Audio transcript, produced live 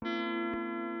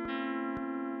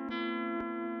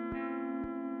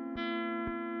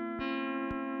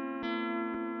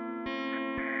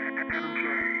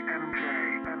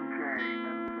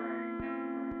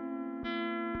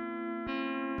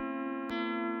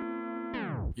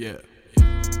Yeah.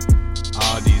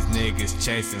 All these niggas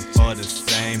chasing for the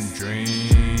same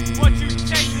dream. What you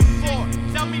chasing for?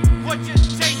 Tell me what you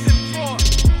chasing for.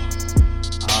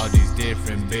 All these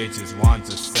different bitches want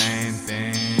the same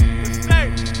thing. The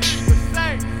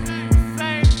same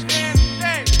damn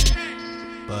thing.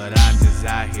 But I'm just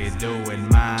out here doing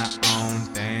my own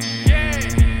thing. Yeah,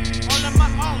 all on my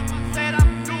own. Said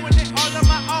I'm doing it all on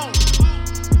my own.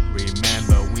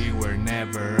 Remember, we were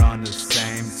never on the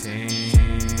same team.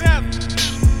 Never.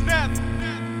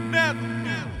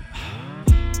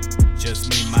 Just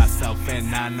me, myself,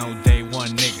 and I know they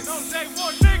want niggas.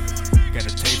 Got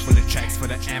a tape full of tracks for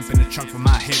the amp in the trunk for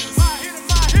my hitters.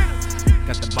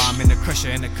 Got the bomb in the crusher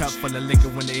and a cup full of liquor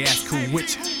when they ask who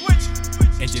which.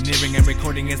 Engineering and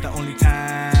recording is the only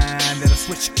time that I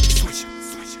switch.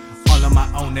 All on my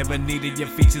own, never needed your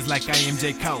features like I am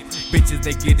MJ Nichols. Bitches,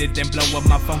 they get it, then blow up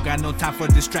my phone. Got no time for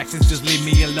distractions, just leave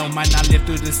me alone. Might not live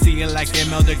through the sea like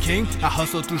MJ King. I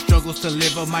hustle through struggles to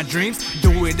live up my dreams.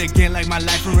 Do it again like my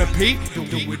life and repeat. Do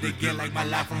it again like my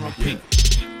life and repeat.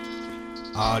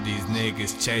 All these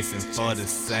niggas chasing for the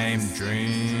same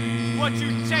dream. What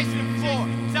you chasing for?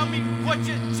 Tell me what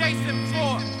you chasing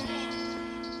for.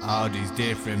 All these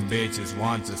different bitches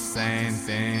want the same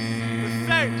thing.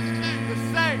 The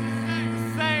same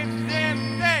damn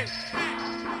thing.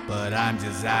 But I'm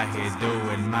just out here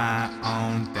doing my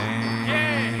own thing.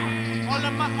 Yeah, all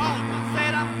on my own.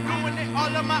 Said I'm doing it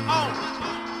all on my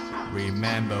own.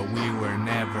 Remember, we were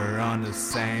never on the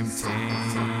same team.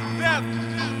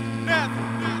 Never.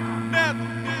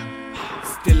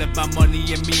 Still about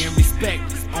money and me and respect.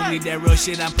 Only that real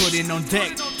shit I'm putting on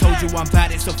deck. Told you I'm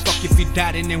about it, so fuck if you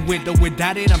doubt it. And with or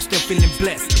without it, I'm still feeling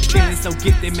blessed. Feeling so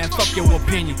gifted, man, fuck your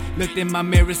opinion. Looked in my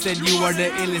mirror, said you are the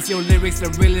illest. Your lyrics the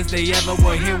realest they ever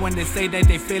will hear. When they say that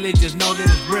they feel it, just know that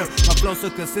it's real. My flow so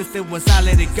consistent, once I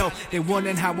let it go. They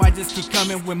wondering how I just keep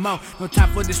coming with more. No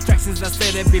time for distractions, I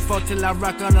said it before. Till I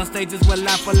rock on stages with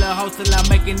line full of hoes. Till I'm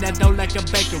making that dough like a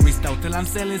bakery store. Till I'm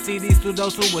selling CDs to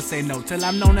those who would say no. Till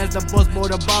I'm known as the boss boy,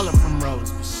 the baller from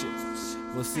Rose. Shit.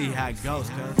 We'll see how it goes,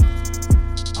 cuz.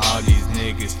 All these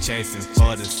niggas chasing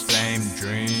for the same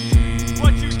dream.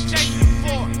 What you chasing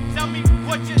for? Tell me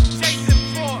what you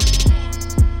chasing for.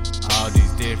 All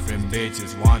these different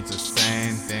bitches want the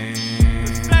same thing.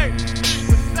 The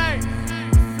same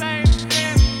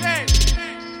damn thing.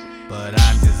 But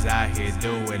I'm just out here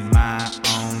doing my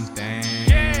own thing.